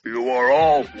You are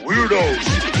all weirdos.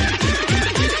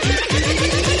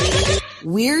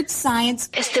 Weird science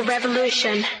is the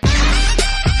revolution.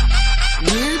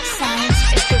 Weird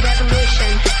science is the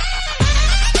revolution.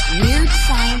 Weird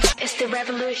science is the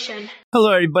revolution.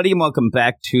 Hello, everybody, and welcome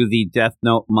back to the Death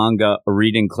Note Manga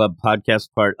Reading Club podcast,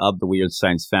 part of the Weird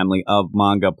Science family of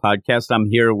manga podcast. I'm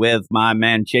here with my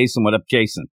man, Jason. What up,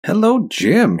 Jason? Hello,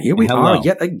 Jim. Here we are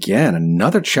yet again,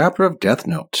 another chapter of Death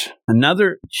Note.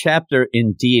 Another chapter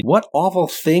indeed. What awful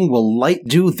thing will Light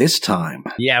do this time?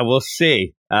 Yeah, we'll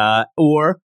see.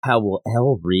 Or how will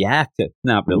L react?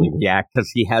 Not really react,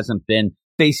 because he hasn't been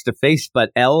face-to-face, but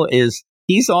L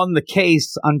he's on the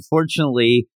case.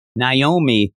 Unfortunately,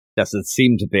 Naomi doesn't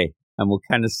seem to be. And we'll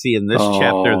kind of see in this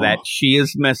chapter that she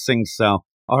is missing. So,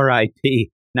 R.I.P.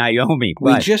 Naomi.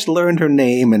 We just learned her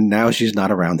name, and now she's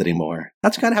not around anymore.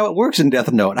 That's kind of how it works in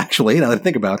Death Note, actually, now that I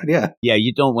think about it, yeah. Yeah,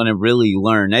 you don't want to really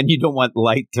learn, and you don't want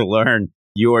Light to learn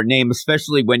your name,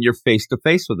 especially when you're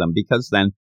face-to-face with them, because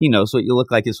then he knows what you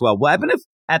look like as well. What happened if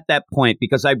at that point,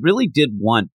 because I really did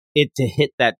want it to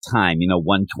hit that time,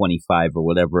 1:25 or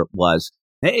whatever it was.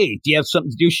 Hey, do you have something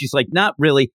to do? She's like, not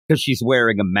really, because she's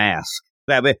wearing a mask.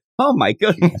 That way, oh my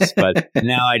goodness. But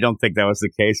now I don't think that was the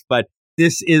case. But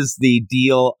this is the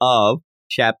deal of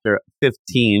chapter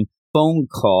 15, phone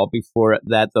call. Before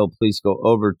that, though, please go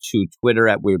over to Twitter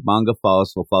at Weird Manga. Follow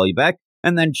us, we'll follow you back.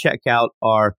 And then check out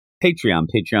our Patreon,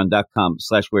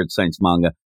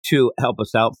 patreon.com/WeirdScienceManga, to help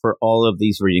us out for all of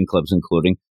these reading clubs,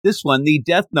 including this one, the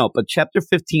Death Note. But chapter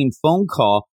 15, phone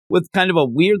call, with kind of a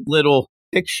weird little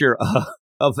picture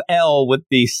of L with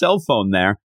the cell phone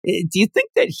there. Do you think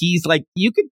that he's like,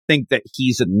 you could think that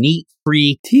he's a neat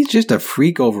freak? He's just a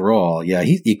freak overall. Yeah,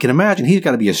 you can imagine he's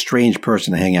got to be a strange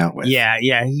person to hang out with. Yeah,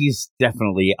 he's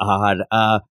definitely odd.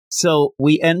 So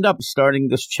we end up starting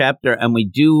this chapter, and we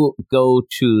do go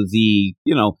to the,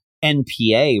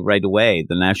 NPA right away,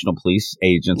 the National Police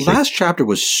Agency. Last chapter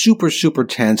was super, super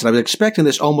tense, and I was expecting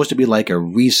this almost to be like a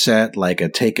reset, like a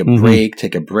take a break,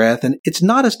 take a breath. And it's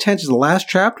not as tense as the last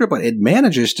chapter, but it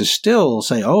manages to still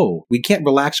say, oh, we can't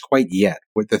relax quite yet.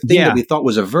 But the thing that we thought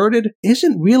was averted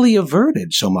isn't really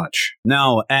averted so much.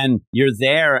 No, and you're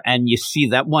there, and you see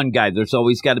that one guy. There's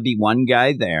always got to be one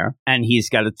guy there, and he's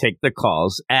got to take the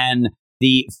calls, and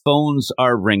the phones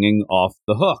are ringing off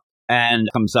the hook. And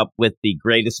comes up with the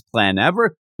greatest plan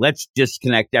ever. Let's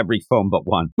disconnect every phone but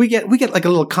one. We get like a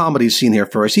little comedy scene here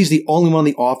first. He's the only one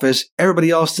in the office. Everybody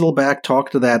else still back,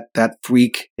 talk to that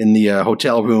freak in the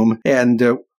hotel room. And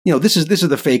this is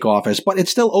the fake office, but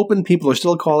it's still open. People are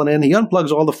still calling in. He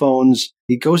unplugs all the phones.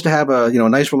 He goes to have a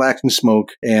nice relaxing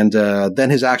smoke, and then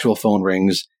his actual phone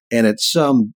rings, and it's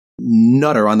some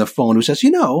nutter on the phone who says,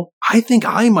 I think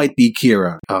I might be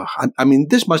Kira. I mean,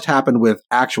 this must happen with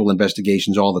actual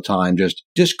investigations all the time.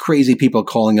 Just crazy people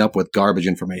calling up with garbage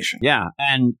information. Yeah,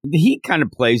 and he kind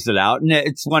of plays it out, and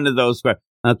it's one of those where,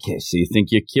 okay, so you think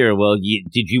you're Kira. Well,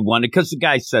 did you want it? Because the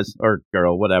guy says, or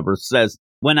girl, whatever, says,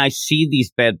 when I see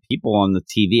these bad people on the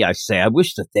TV, I say, I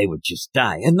wish that they would just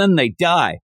die. And then they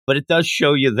die. But it does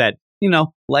show you that,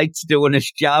 Light's doing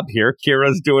his job here.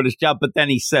 Kira's doing his job. But then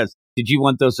he says, did you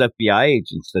want those FBI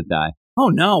agents to die? Oh,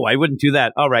 no, I wouldn't do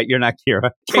that. All right, you're not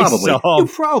Kira. Probably. You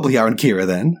probably aren't Kira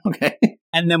then. Okay.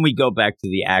 And then we go back to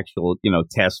the actual,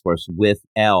 task force with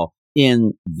L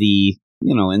in the,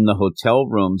 in the hotel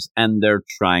rooms, and they're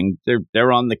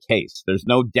on the case. There's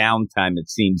no downtime, it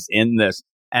seems, in this.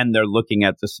 And they're looking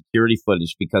at the security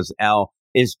footage because L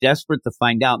is desperate to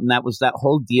find out. And that was that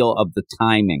whole deal of the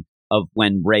timing of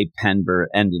when Ray Penber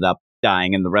ended up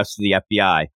dying and the rest of the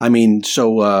FBI. I mean,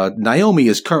 so Naomi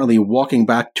is currently walking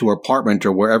back to her apartment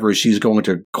or wherever she's going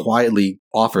to quietly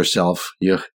off herself.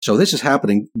 Yeah. So this is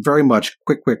happening very much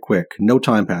quick. No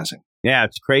time passing. Yeah,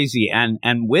 it's crazy. And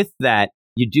with that,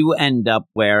 you do end up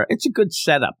where it's a good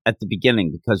setup at the beginning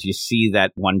because you see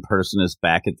that one person is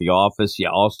back at the office. You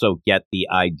also get the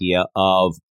idea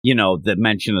of, the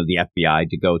mention of the FBI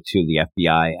to go to the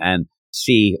FBI and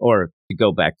see, or to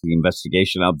go back to the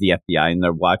investigation of the FBI, and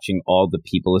they're watching all the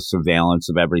people of surveillance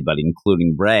of everybody,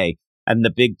 including Ray. And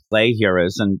the big play here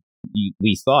is, and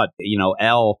we thought,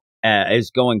 L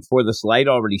is going for this. Light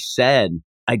already said,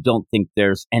 I don't think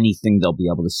there's anything they'll be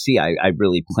able to see. I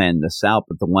really planned this out.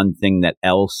 But the one thing that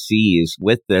L sees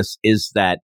with this is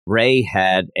that Ray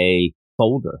had a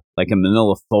folder, like a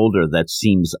manila folder that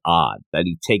seems odd, that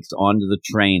he takes onto the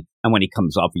train, and when he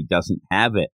comes off, he doesn't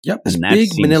have it. Yep, and that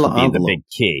big seems manila to be envelope. the big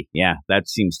key. Yeah, that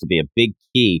seems to be a big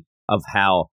key of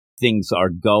how things are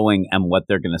going and what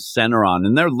they're going to center on.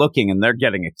 And they're looking and they're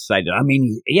getting excited. I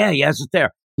mean, he has it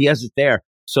there. He has it there.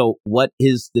 So what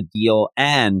is the deal?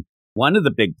 And one of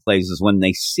the big plays is when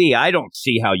they see, I don't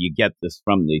see how you get this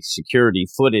from the security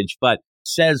footage, but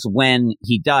says when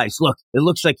he dies, look, it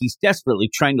looks like he's desperately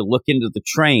trying to look into the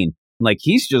train. Like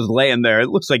he's just laying there. It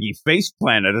looks like he face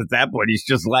planted at that point. He's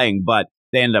just laying, but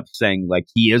they end up saying like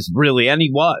he is really, and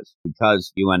he was,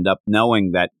 because you end up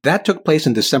knowing that. That took place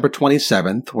on December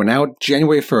 27th. We're now at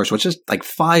January 1st, which is like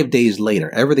 5 days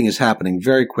later. Everything is happening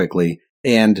very quickly.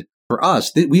 And for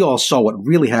us, we all saw what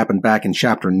really happened back in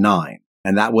chapter 9.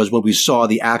 And that was when we saw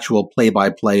the actual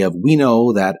play-by-play of, we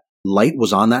know that Light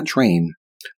was on that train.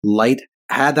 Light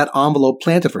had that envelope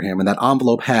planted for him, and that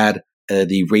envelope had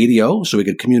the radio so he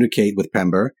could communicate with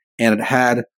Pember, and it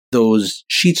had those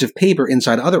sheets of paper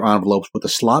inside other envelopes with the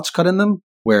slots cut in them,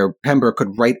 where Pember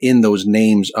could write in those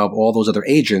names of all those other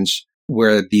agents,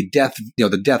 where the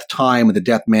death time and the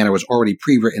death manner was already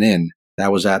pre-written in.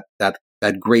 That was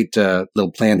that great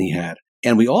little plan he had.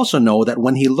 And we also know that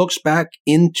when he looks back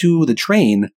into the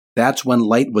train, that's when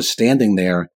Light was standing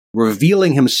there,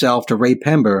 revealing himself to Ray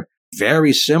Pember,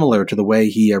 very similar to the way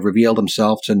he revealed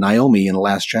himself to Naomi in the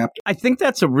last chapter. I think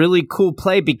that's a really cool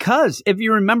play because if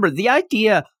you remember, the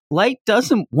idea, Light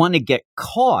doesn't want to get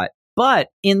caught, but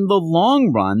in the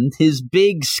long run, his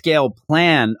big scale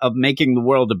plan of making the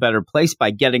world a better place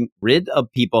by getting rid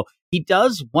of people, he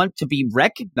does want to be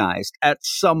recognized at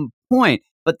some point.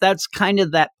 But that's kind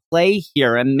of that play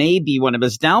here. And maybe one of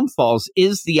his downfalls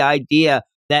is the idea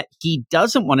that he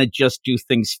doesn't want to just do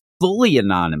things fully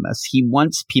anonymous. He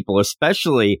wants people,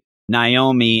 especially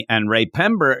Naomi and Ray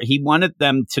Pember, he wanted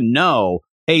them to know,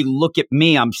 hey, look at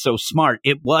me, I'm so smart.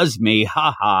 It was me,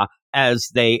 haha, as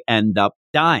they end up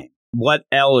dying. What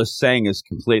Elle is saying is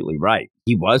completely right.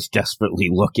 He was desperately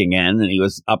looking in and he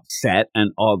was upset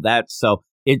and all that. So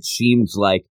it seems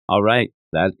like, all right,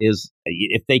 that is,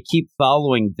 if they keep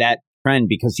following that trend,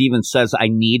 because he even says, I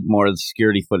need more of the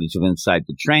security footage of inside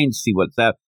the train, see what's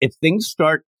that. If things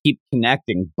keep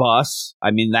connecting, bus,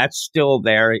 I mean, that's still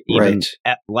there. Even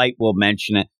right. Light will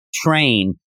mention it,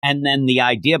 train. And then the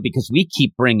idea, because we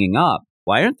keep bringing up,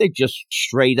 why aren't they just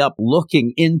straight up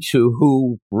looking into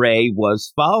who Ray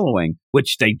was following,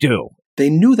 which they do. They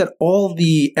knew that all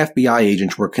the FBI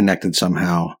agents were connected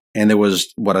somehow. And there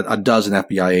was, a dozen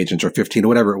FBI agents or 15 or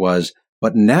whatever it was.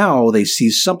 But now they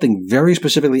see something very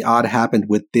specifically odd happened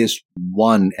with this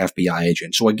one FBI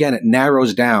agent. So again, it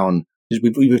narrows down.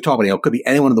 We've talked about it. It could be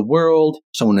anyone in the world,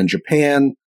 someone in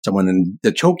Japan, someone in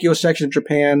the Tokyo section of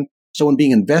Japan, someone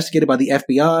being investigated by the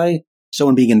FBI,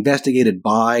 someone being investigated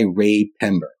by Ray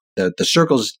Pember. The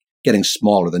circle's getting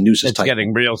smaller. The noose is tight. It's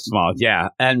getting real small, yeah.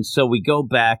 And so we go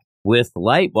back with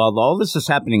Light while all this is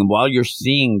happening, and while you're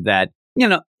seeing that,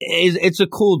 it's a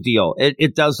cool deal.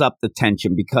 It does up the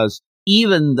tension because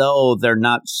even though they're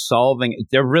not solving it,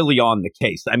 they're really on the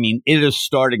case. I mean, it is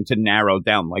starting to narrow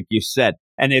down, like you said,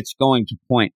 and it's going to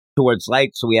point towards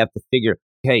Light. So we have to figure,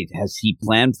 okay, has he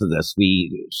planned for this?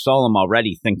 We saw him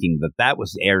already thinking that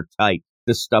was airtight,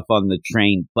 the stuff on the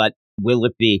train, but will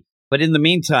it be? But in the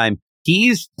meantime,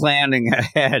 he's planning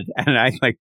ahead. And I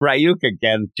like Ryuk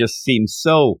again, just seems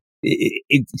so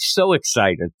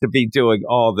excited to be doing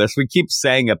all this. We keep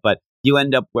saying it, but you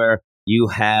end up where you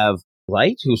have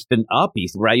Light, who's been up.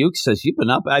 Ryuk says, you've been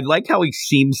up. I like how he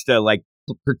seems to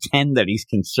pretend that he's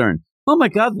concerned. Oh my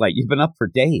God, Light, you've been up for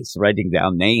days writing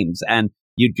down names. And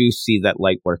you do see that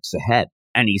Light works ahead.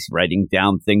 And he's writing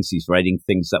down things. He's writing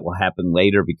things that will happen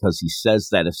later because he says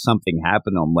that if something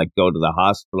happened to him, like go to the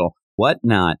hospital,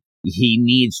 whatnot, he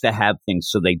needs to have things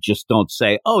so they just don't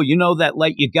say, oh, that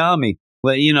Light Yagami.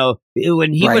 Well,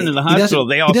 when he went to the hospital,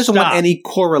 they all stopped. He doesn't want any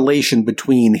correlation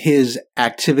between his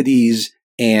activities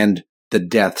and the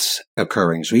deaths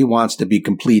occurring. So he wants to be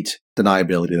complete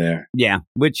deniability there. Yeah,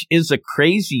 which is a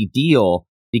crazy deal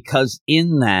because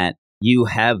in that you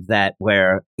have that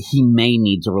where he may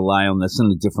need to rely on this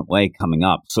in a different way coming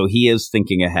up. So he is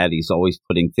thinking ahead. He's always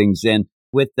putting things in.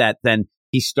 With that, then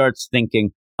he starts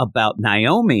thinking about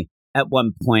Naomi at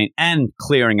one point and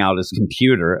clearing out his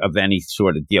computer of any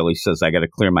sort of deal. He says, I got to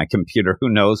clear my computer. Who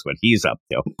knows what he's up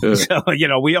to? So,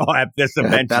 we all have this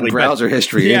eventually. That browser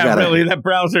history. Yeah, really, that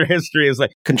browser history is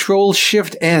like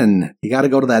Control-Shift-N. You got to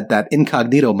go to that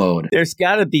incognito mode. There's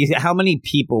got to be how many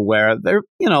people where they're,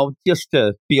 just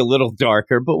to be a little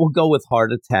darker, but we'll go with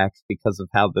heart attacks because of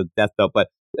how the death though. But,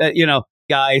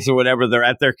 guys or whatever, they're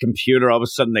at their computer. All of a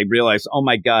sudden they realize, oh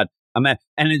my God, and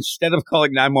instead of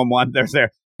calling 911, they're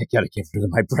there. I got to get rid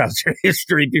of my browser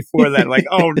history before that. Like,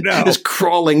 oh no. Just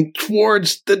crawling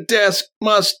towards the desk,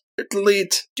 must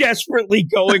delete. Desperately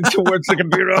going towards the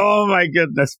computer. Oh my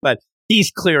goodness. But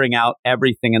he's clearing out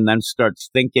everything and then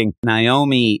starts thinking,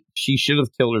 Naomi, she should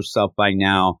have killed herself by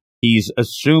now. He's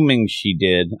assuming she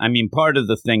did. I mean, part of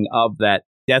the thing of that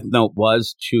death note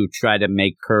was to try to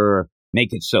make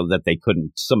it so that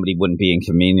somebody wouldn't be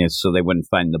inconvenienced, so they wouldn't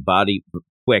find the body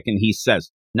quick. And he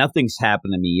says, nothing's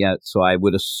happened to me yet, so I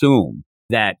would assume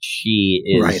that she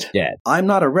is dead. I'm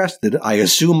not arrested. I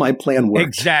assume my plan worked.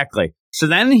 Exactly. So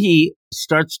then he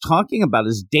starts talking about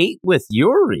his date with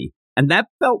Yuri. And that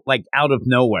felt like out of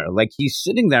nowhere. Like he's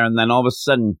sitting there and then all of a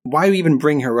sudden... Why even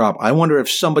bring her up? I wonder if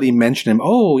somebody mentioned him.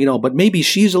 Oh, but maybe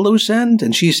she's a loose end.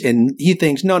 And he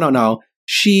thinks, no.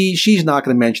 She's not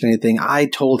going to mention anything. I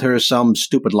told her some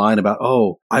stupid line about,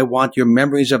 oh, I want your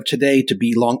memories of today to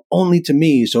belong only to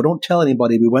me. So don't tell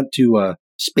anybody we went to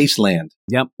Spaceland.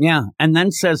 Yep. Yeah. And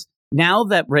then says, now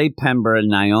that Ray Pember and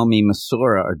Naomi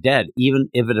Masura are dead, even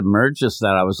if it emerges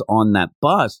that I was on that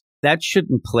bus, that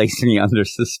shouldn't place me under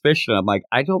suspicion. I'm like,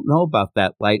 I don't know about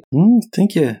that, Light.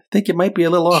 Think you might be a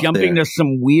little off jumping there. To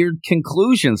some weird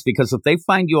conclusions, because if they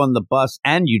find you on the bus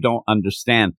and you don't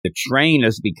understand, the train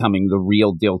is becoming the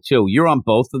real deal too. You're on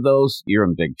both of those, you're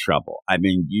in big trouble. I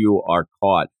mean, you are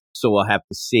caught. So we'll have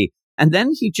to see. And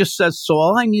then he just says, so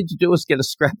all I need to do is get a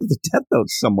scrap of the death note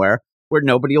somewhere where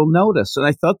nobody will notice. And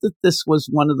I thought that this was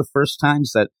one of the first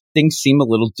times that things seem a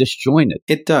little disjointed.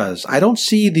 It does. I don't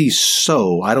see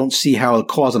I don't see how a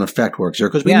cause and effect works here,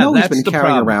 because we know he's been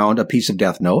carrying around a piece of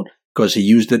death note because he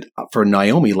used it for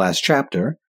Naomi last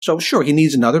chapter. So sure, he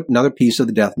needs another piece of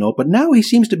the death note, but now he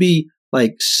seems to be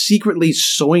like secretly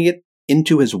sewing it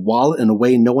into his wallet in a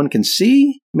way no one can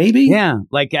see, maybe? Yeah,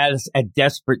 like as a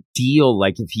desperate deal,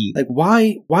 like if he... Like,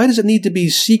 why does it need to be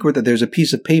secret that there's a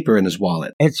piece of paper in his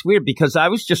wallet? It's weird, because I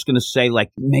was just going to say, like,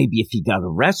 maybe if he got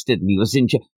arrested and he was in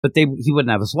jail, but he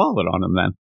wouldn't have his wallet on him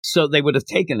then. So they would have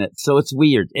taken it. So it's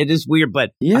weird. It is weird,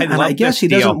 but I guess he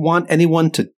doesn't want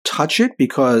anyone to touch it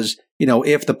because...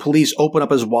 if the police open up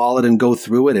his wallet and go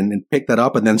through it and pick that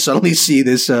up and then suddenly see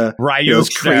this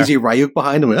crazy Ryuk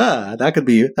behind him, that could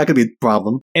be a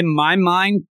problem. In my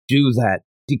mind, do that.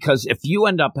 Because if you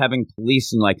end up having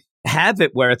police and have it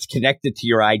where it's connected to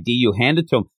your ID, you hand it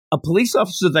to them, a police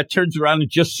officer that turns around and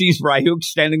just sees Ryuk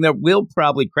standing there will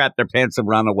probably crap their pants and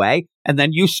run away, and then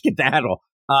you skedaddle.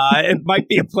 It might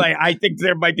be a play. I think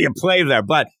there might be a play there,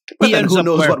 but then who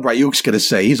knows what Ryuk's going to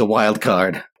say? He's a wild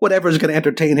card. Whatever's going to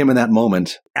entertain him in that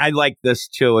moment. I like this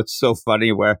too. It's so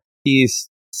funny where he's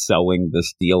sewing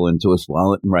this deal into his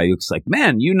wallet, and Ryuk's like,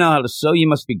 "Man, you know how to sew. You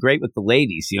must be great with the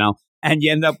ladies, And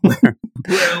you end up where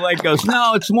goes,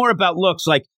 "No, it's more about looks.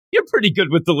 Like, you're pretty good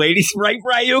with the ladies, right,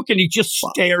 Ryuk?" And he just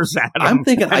stares at him. I'm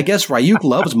thinking, I guess Ryuk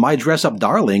loves My Dress Up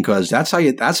Darling because that's how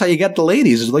you get the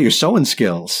ladies, is with your sewing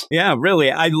skills. Yeah,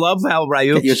 really. I love how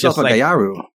Ryuk get yourself a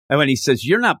Gayaru. And when he says,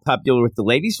 "You're not popular with the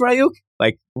ladies, Ryuk,"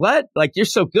 like, what? Like, you're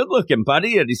so good looking,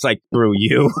 buddy. And he's like, "Through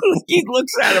you." He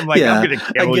looks at him like, "I'm going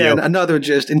to kill you." Again, another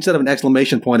just, instead of an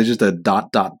exclamation point, it's just a ...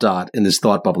 in this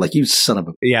thought bubble. Like, you son of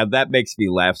a... Yeah, that makes me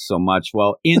laugh so much.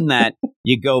 Well, in that,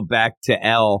 you go back to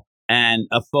L. And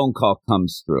a phone call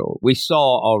comes through. We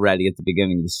saw already at the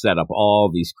beginning of the setup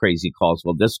all these crazy calls.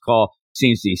 Well, this call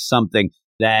seems to be something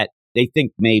that they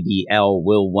think maybe Elle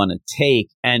will want to take.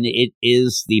 And it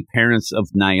is the parents of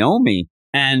Naomi.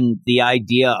 And the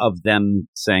idea of them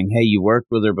saying, hey, you worked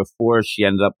with her before. She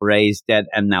ended up raised dead.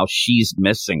 And now she's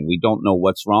missing. We don't know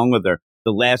what's wrong with her.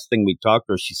 The last thing we talked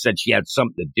to her, she said she had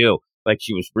something to do. Like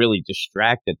she was really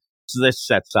distracted. So this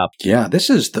sets up. Yeah, this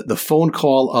is the phone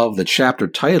call of the chapter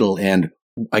title. And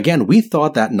again, we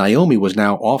thought that Naomi was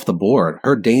now off the board.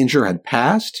 Her danger had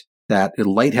passed, that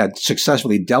Light had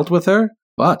successfully dealt with her.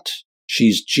 But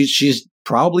she's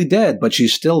probably dead, but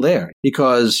she's still there.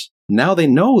 Because now they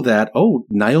know that,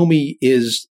 Naomi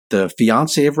is the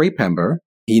fiancée of Ray Pember.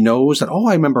 He knows that,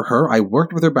 I remember her. I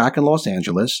worked with her back in Los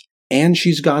Angeles. And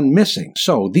she's gone missing.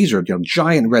 So these are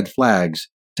giant red flags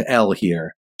to L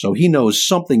here. So he knows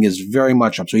something is very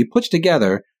much up. So he puts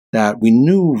together that we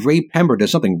knew Ray Pember did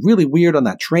something really weird on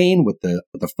that train with the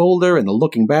folder and the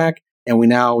looking back. And we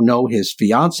now know his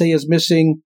fiancée is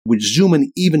missing. We zoom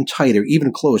in even tighter,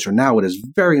 even closer. Now it is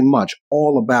very much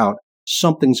all about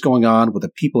something's going on with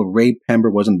the people Ray Pember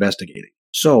was investigating.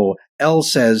 So L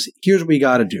says, here's what we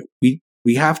got to do.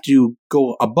 We have to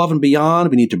go above and beyond.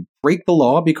 We need to break the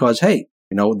law because, hey,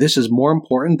 this is more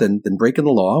important than breaking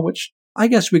the law, which I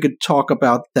guess we could talk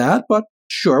about that, but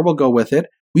sure, we'll go with it.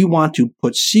 We want to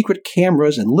put secret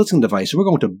cameras and listening devices. We're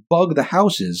going to bug the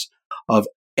houses of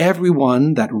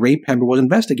everyone that Ray Pember was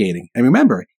investigating. And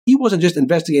remember, he wasn't just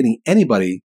investigating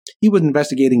anybody. He was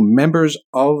investigating members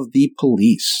of the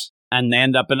police. And they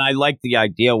end up, and I like the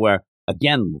idea where,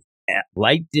 again,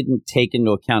 Light didn't take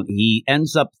into account, he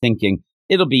ends up thinking,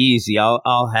 it'll be easy.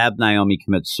 I'll have Naomi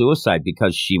commit suicide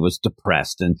because she was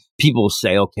depressed. And people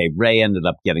say, okay, Ray ended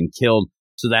up getting killed.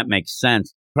 So that makes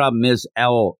sense. problem is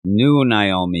Elle knew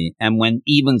Naomi. And when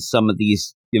even some of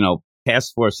these,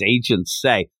 task force agents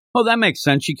say, oh, that makes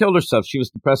sense. She killed herself. She was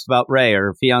depressed about Ray or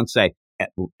her fiance.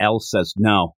 Elle says,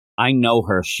 no, I know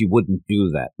her. She wouldn't do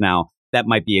that. Now, that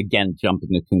might be, again, jumping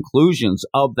to conclusions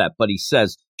of that. But he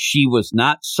says she was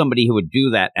not somebody who would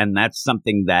do that. And that's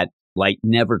something that Light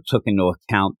never took into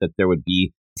account, that there would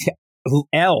be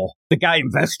Elle, the guy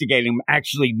investigating him,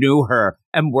 actually knew her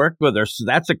and worked with her. So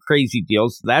that's a crazy deal.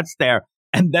 So that's there.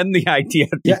 And then the idea.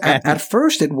 At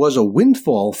first, it was a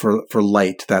windfall for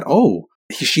Light that,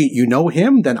 you know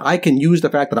him, then I can use the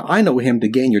fact that I know him to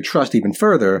gain your trust even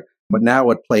further. But now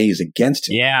it plays against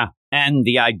him. Yeah. And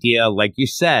the idea, like you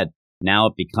said, now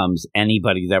it becomes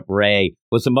anybody that Ray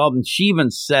was involved in. She even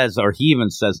says, or he even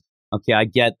says, okay, I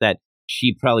get that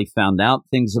she probably found out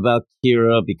things about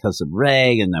Kira because of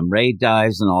Ray, and then Ray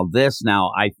dies and all this.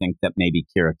 Now I think that maybe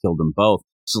Kira killed them both.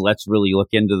 So let's really look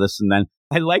into this. And then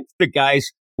I liked the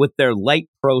guys with their light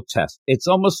protest. It's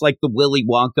almost like the Willy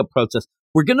Wonka protest.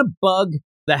 We're going to bug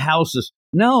the houses.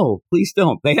 No, please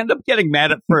don't. They end up getting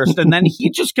mad at first. And then he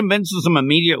just convinces them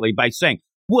immediately by saying,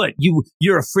 what,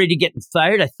 you're afraid of getting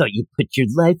fired? I thought you put your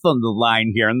life on the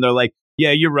line here. And they're like,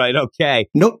 yeah, you're right. Okay.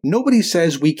 No, nobody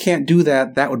says we can't do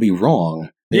that. That would be wrong.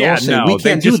 They all say, we can't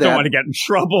they just do that. Don't want to get in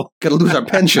trouble. Got to lose our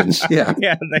pensions. Yeah.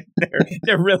 Yeah,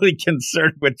 they're really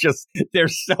concerned with just their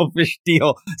selfish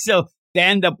deal. So they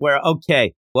end up where,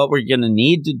 okay, what we're going to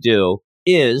need to do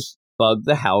is bug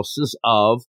the houses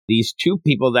of these two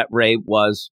people that Ray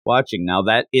was watching. Now,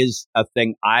 that is a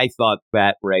thing. I thought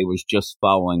that Ray was just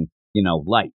following,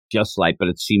 Light, but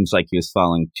it seems like he was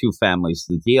following two families,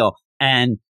 the deal.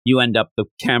 And you end up the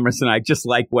cameras, and I just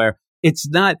like where it's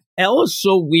not. Elle is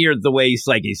so weird the way he's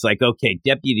like, okay,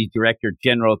 Deputy Director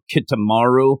General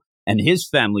Kitamaru and his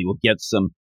family will get some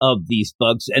of these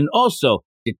bugs. And also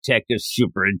Detective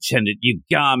Superintendent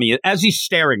Yagami, as he's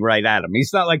staring right at him.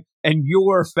 He's not like, and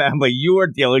your family, your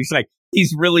deal. He's like,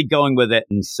 he's really going with it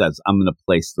and says, I'm going to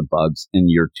place the bugs in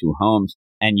your two homes.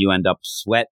 And you end up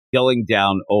sweat going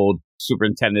down old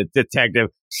Superintendent Detective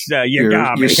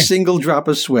Yagami. Your single drop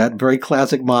of sweat. Very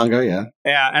classic manga, yeah.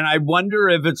 Yeah, and I wonder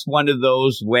if it's one of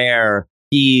those where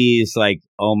he's like,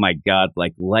 oh my God,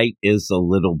 like Light is a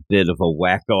little bit of a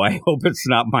wacko. I hope it's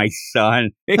not my son.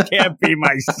 It can't be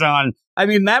my son. I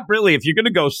mean, that really, if you're going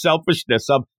to go selfishness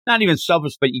of, not even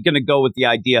selfish, but you're going to go with the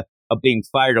idea of being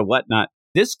fired or whatnot,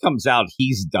 this comes out,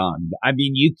 he's done. I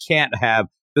mean, you can't have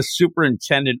the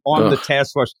superintendent on the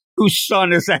task force whose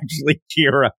son is actually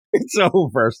Kira. It's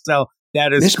over. So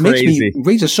that is crazy.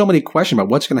 Raises so many questions about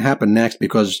what's going to happen next,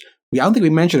 because I don't think we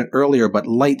mentioned it earlier, but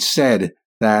Light said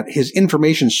that his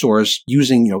information source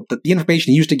using, the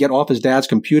information he used to get off his dad's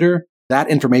computer, that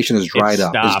information has dried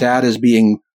up. His dad is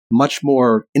being much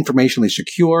more informationally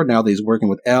secure now that he's working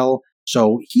with Elle.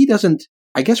 So he doesn't,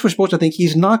 I guess we're supposed to think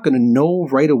he's not going to know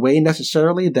right away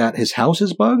necessarily that his house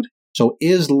is bugged. So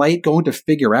is Light going to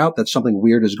figure out that something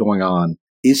weird is going on?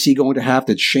 Is he going to have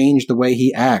to change the way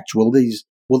he acts? Will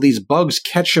these bugs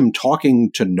catch him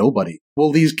talking to nobody?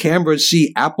 Will these cameras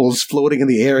see apples floating in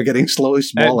the air getting slowly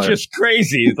smaller? Just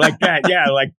crazy like that. Yeah,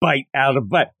 like bite out of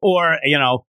butt. Or,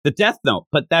 the Death Note.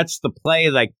 But that's the play.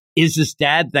 Like, is his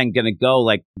dad then going to go,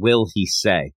 like, will he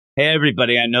say, hey,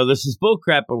 everybody, I know this is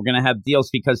bullcrap, but we're going to have deals?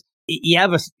 Because you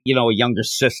have a younger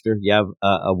sister, you have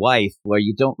a wife where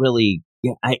you don't really,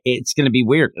 it's going to be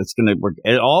weird. It's going to work.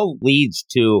 It all leads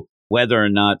to whether or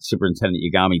not Superintendent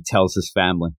Yagami tells his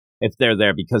family if they're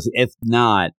there, because if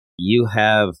not, you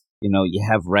have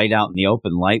right out in the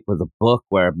open Light with a book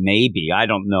where maybe, I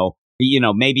don't know,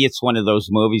 maybe it's one of those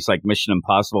movies like Mission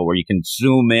Impossible where you can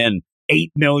zoom in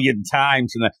 8 million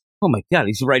times and oh my God,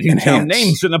 he's writing down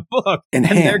names in a book. And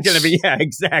they're going to be, yeah,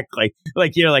 exactly.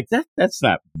 Like, you're like, that's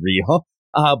not real.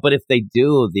 But if they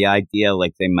do, the idea,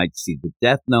 like, they might see the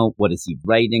Death Note. What is he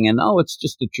writing? And, it's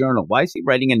just a journal. Why is he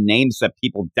writing in names that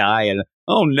people die? And,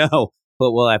 oh, no.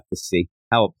 But we'll have to see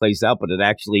how it plays out. But it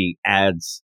actually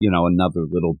adds, another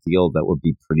little deal that would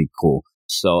be pretty cool.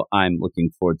 So I'm looking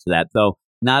forward to that, though.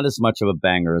 Not as much of a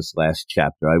banger as last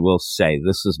chapter, I will say.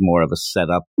 This is more of a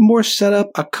setup. More setup,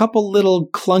 a couple little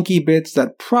clunky bits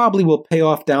that probably will pay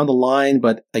off down the line,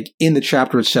 but like in the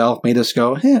chapter itself made us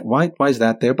go, why is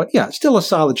that there? But yeah, still a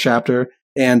solid chapter.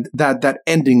 And that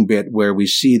ending bit where we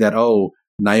see that,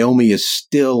 Naomi is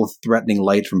still threatening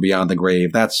Light from beyond the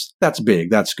grave. That's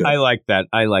big. That's good. I like that.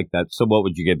 So what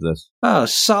would you give this?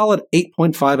 Solid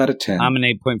 8.5 out of 10. I'm an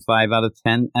 8.5 out of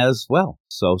 10 as well.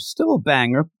 So still a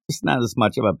banger. It's not as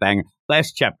much of a banger.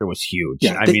 Last chapter was huge.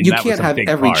 Yeah, I mean, you that can't was a have big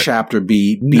every part. chapter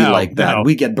be like that. No.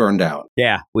 We get burned out.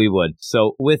 Yeah, we would.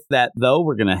 So with that, though,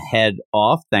 we're going to head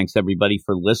off. Thanks, everybody,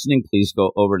 for listening. Please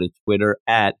go over to Twitter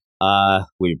at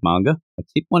Weird Manga. I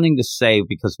keep wanting to say,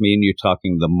 because me and you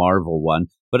talking the Marvel one,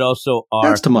 but also our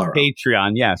That's tomorrow.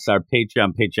 Patreon. Yes, our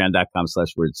Patreon,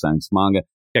 patreon.com/Weird Science Manga.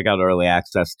 Check out early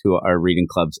access to our reading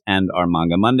clubs and our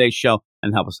Manga Monday show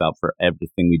and help us out for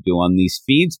everything we do on these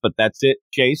feeds. But that's it,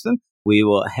 Jason. We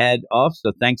will head off.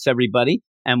 So thanks, everybody,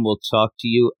 and we'll talk to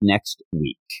you next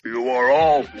week. You are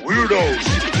all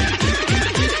weirdos.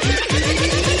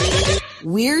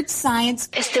 Weird science.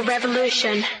 It's the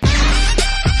revolution.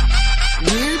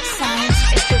 Weird science.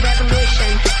 It's the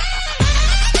revolution.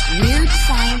 Weird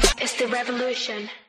science. It's the revolution.